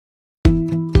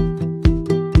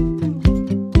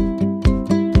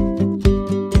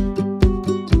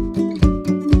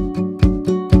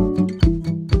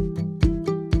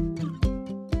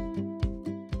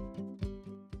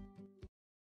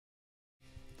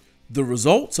The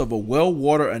results of a well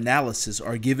water analysis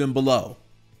are given below.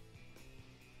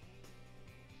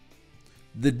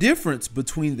 The difference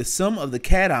between the sum of the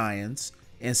cations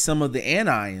and sum of the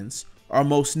anions are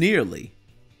most nearly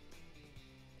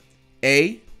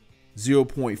A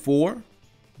 0.4,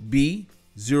 B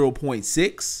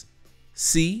 0.6,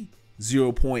 C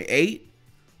 0.8,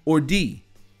 or D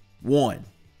 1.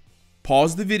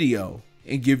 Pause the video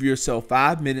and give yourself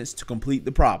 5 minutes to complete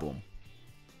the problem.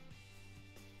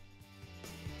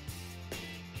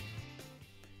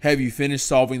 Have you finished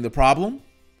solving the problem?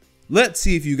 Let's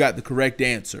see if you got the correct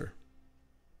answer.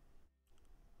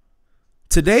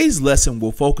 Today's lesson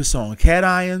will focus on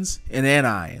cations and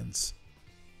anions.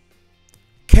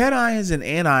 Cations and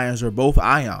anions are both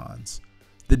ions.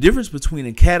 The difference between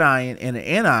a cation and an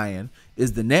anion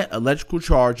is the net electrical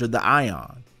charge of the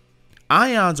ion.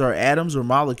 Ions are atoms or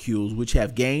molecules which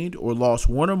have gained or lost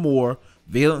one or more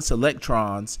valence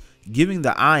electrons, giving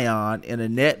the ion a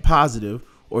net positive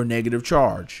or negative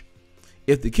charge.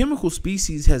 If the chemical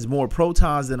species has more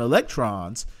protons than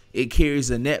electrons, it carries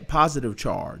a net positive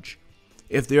charge.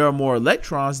 If there are more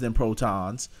electrons than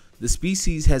protons, the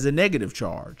species has a negative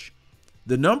charge.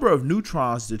 The number of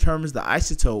neutrons determines the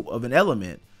isotope of an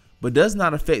element, but does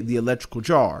not affect the electrical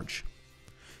charge.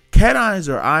 Cations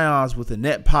are ions with a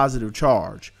net positive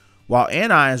charge, while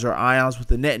anions are ions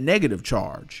with a net negative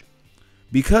charge.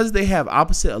 Because they have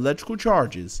opposite electrical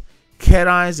charges,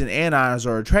 cations and anions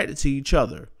are attracted to each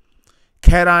other.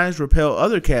 Cations repel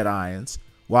other cations,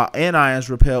 while anions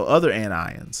repel other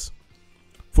anions.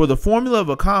 For the formula of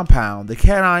a compound, the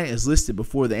cation is listed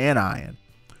before the anion.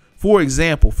 For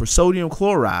example, for sodium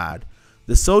chloride,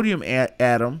 the sodium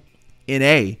atom,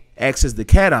 Na, acts as the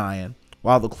cation,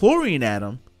 while the chlorine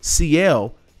atom,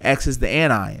 Cl, acts as the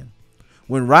anion.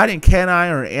 When writing cation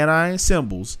or anion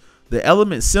symbols, the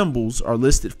element symbols are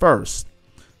listed first.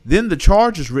 Then the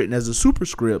charge is written as a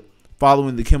superscript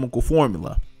following the chemical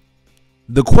formula.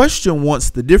 The question wants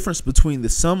the difference between the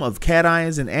sum of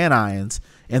cations and anions,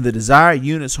 and the desired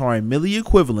units are in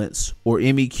milliequivalents or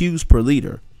MEQs per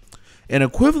liter. An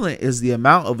equivalent is the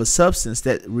amount of a substance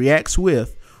that reacts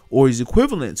with or is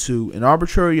equivalent to an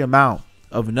arbitrary amount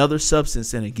of another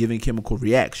substance in a given chemical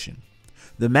reaction.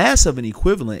 The mass of an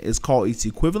equivalent is called its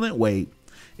equivalent weight,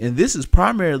 and this is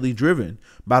primarily driven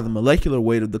by the molecular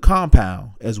weight of the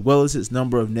compound, as well as its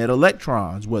number of net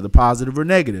electrons, whether positive or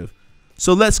negative.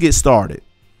 So let's get started.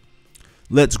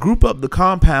 Let's group up the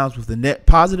compounds with a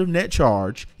positive net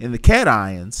charge in the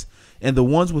cations and the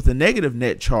ones with a negative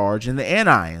net charge in the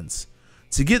anions.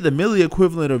 To get the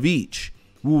milliequivalent of each,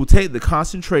 we will take the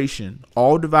concentration,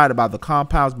 all divided by the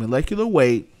compound's molecular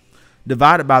weight,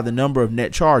 divided by the number of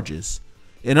net charges.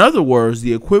 In other words,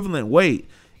 the equivalent weight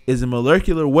is the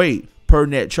molecular weight per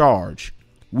net charge.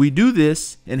 We do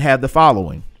this and have the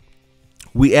following.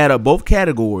 We add up both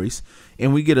categories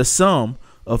and we get a sum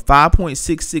of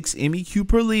 5.66 MEQ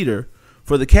per liter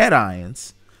for the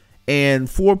cations and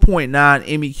 4.9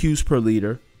 MEQs per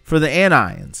liter for the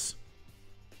anions.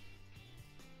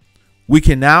 We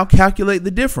can now calculate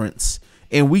the difference,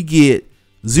 and we get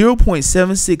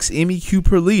 0.76 MEQ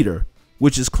per liter,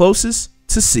 which is closest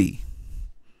to C.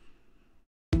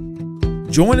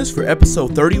 Join us for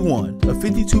episode 31 of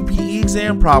 52 PE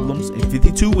exam problems in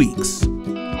 52 weeks.